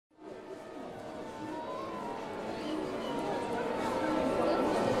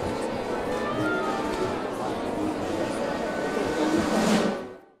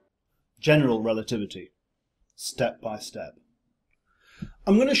general relativity, step by step.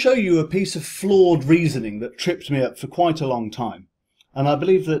 I'm going to show you a piece of flawed reasoning that tripped me up for quite a long time, and I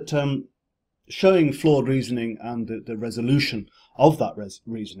believe that showing flawed reasoning and the resolution of that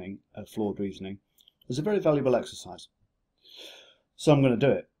flawed reasoning, is a very valuable exercise. So I'm going to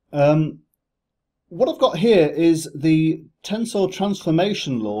do it. What I've got here is the tensor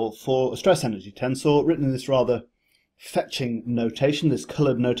transformation law for a stress energy tensor, written in this rather fetching notation, this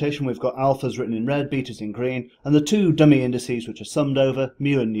coloured notation. We've got alphas written in red, betas in green, and the two dummy indices which are summed over,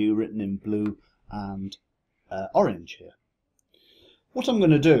 mu and nu, written in blue and orange here. What I'm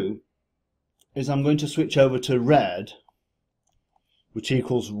going to do is I'm going to switch over to red, which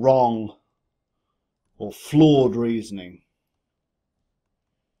equals wrong or flawed reasoning.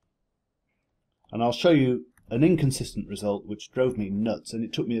 And I'll show you an inconsistent result which drove me nuts, and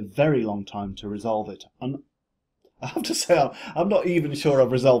it took me a very long time to resolve it. And I have to say, I'm not even sure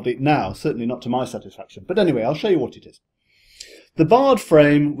I've resolved it now, certainly not to my satisfaction. But anyway, I'll show you what it is. The barred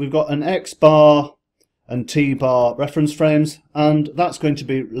frame, we've got an X bar and T bar reference frames, and that's going to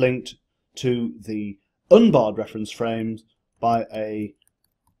be linked to the unbarred reference frames by a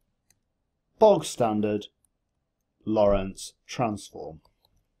bog standard Lorentz transform.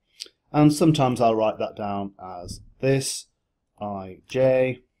 And sometimes I'll write that down as this,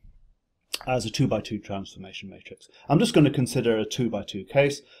 Ij, as a 2 by 2 transformation matrix. I'm just going to consider a 2 by 2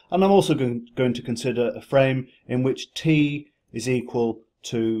 case, and I'm also going to consider a frame in which T is equal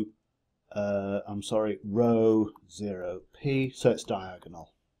to, rho 0p, so it's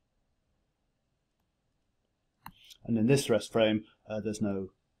diagonal. And in this rest frame, there's no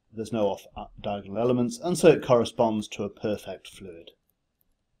off diagonal elements, and so it corresponds to a perfect fluid.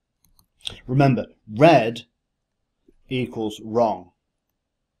 Remember, red equals wrong.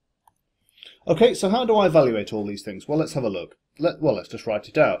 Okay, so how do I evaluate all these things? Well, let's have a look. Let's just write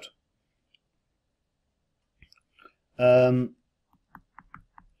it out.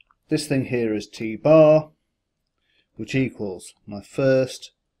 This thing here is T bar, which equals my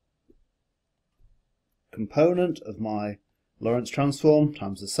first component of my Lorentz transform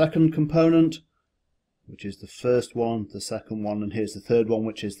times the second component, which is the first one, the second one, and here's the third one,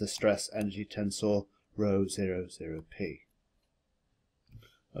 which is the stress energy tensor rho 0, 0p.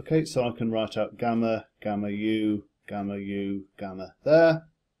 Okay, so I can write out gamma, gamma u, gamma there,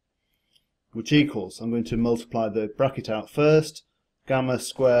 which equals, I'm going to multiply the bracket out first, gamma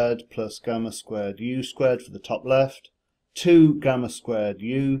squared plus gamma squared u squared for the top left, 2 gamma squared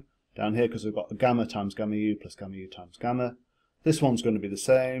u down here because we've got gamma times gamma u plus gamma u times gamma. This one's going to be the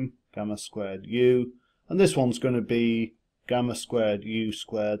same, gamma squared u, and this one's going to be gamma squared u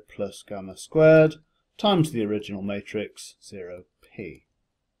squared plus gamma squared times the original matrix 0p.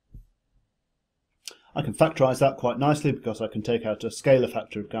 I can factorise that quite nicely because I can take out a scalar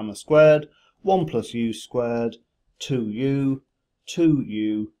factor of gamma squared, 1 plus u squared, 2u,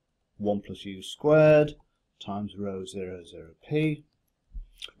 2u, 1 plus u squared times rho 0, 0p.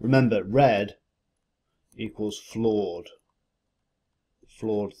 Remember, red equals flawed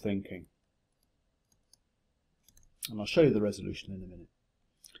thinking. And I'll show you the resolution in a minute.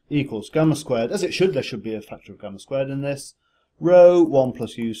 Equals gamma squared, as it should, there should be a factor of gamma squared in this, rho 1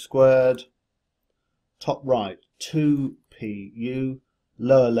 plus u squared, top right 2pu,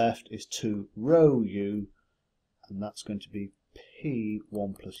 lower left is 2 rho u, and that's going to be p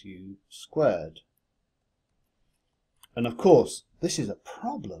 1 plus u squared. And of course, this is a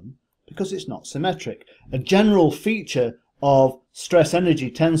problem because it's not symmetric. A general feature of stress energy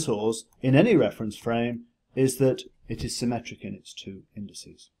tensors in any reference frame is that it is symmetric in its two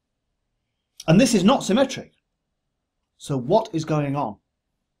indices. And this is not symmetric. So what is going on?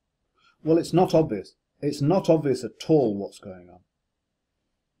 Well, it's not obvious. It's not obvious at all what's going on.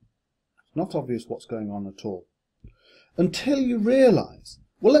 It's not obvious what's going on at all. Until you realise,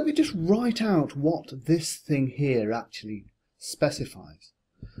 well, let me just write out what this thing here actually specifies.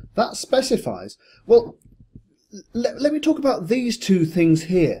 That specifies, well, let me talk about these two things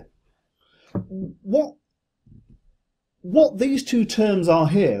here. What these two terms are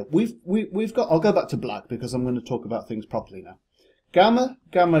here, we've got, I'll go back to black because I'm going to talk about things properly now. Gamma,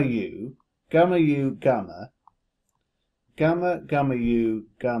 gamma u, gamma u, gamma, gamma, gamma u,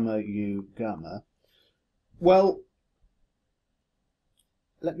 gamma u, gamma. Well,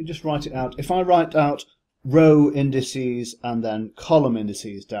 let me just write it out. If I write out row indices and then column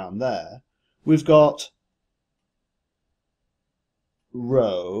indices down there, we've got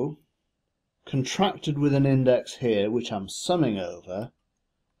row contracted with an index here, which I'm summing over,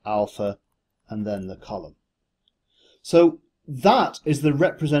 alpha, and then the column. So that is the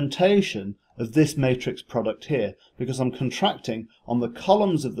representation of this matrix product here, because I'm contracting on the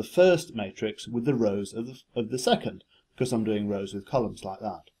columns of the first matrix with the rows of the second, because I'm doing rows with columns like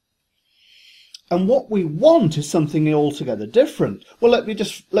that. And what we want is something altogether different. Well, let me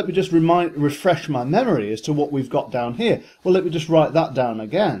just refresh my memory as to what we've got down here. Well, let me just write that down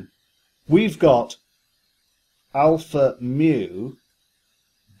again. We've got alpha mu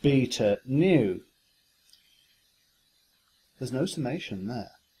beta nu. There's no summation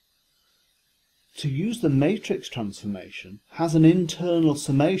there. To use the matrix transformation has an internal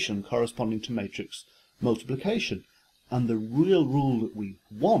summation corresponding to matrix multiplication. And the real rule that we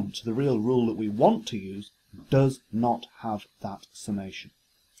want to use, does not have that summation.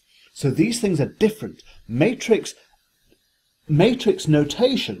 So these things are different. Matrix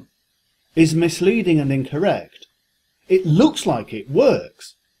notation is misleading and incorrect. It looks like it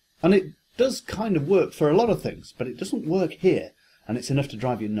works, and it does kind of work for a lot of things, but it doesn't work here, and it's enough to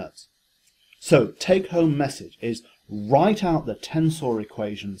drive you nuts. So take-home message is write out the tensor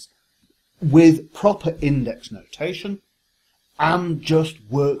equations with proper index notation, and just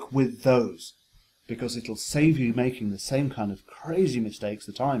work with those, because it'll save you making the same kind of crazy mistakes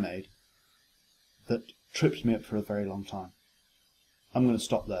that I made that tripped me up for a very long time. I'm going to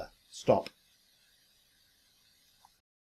stop there. Stop.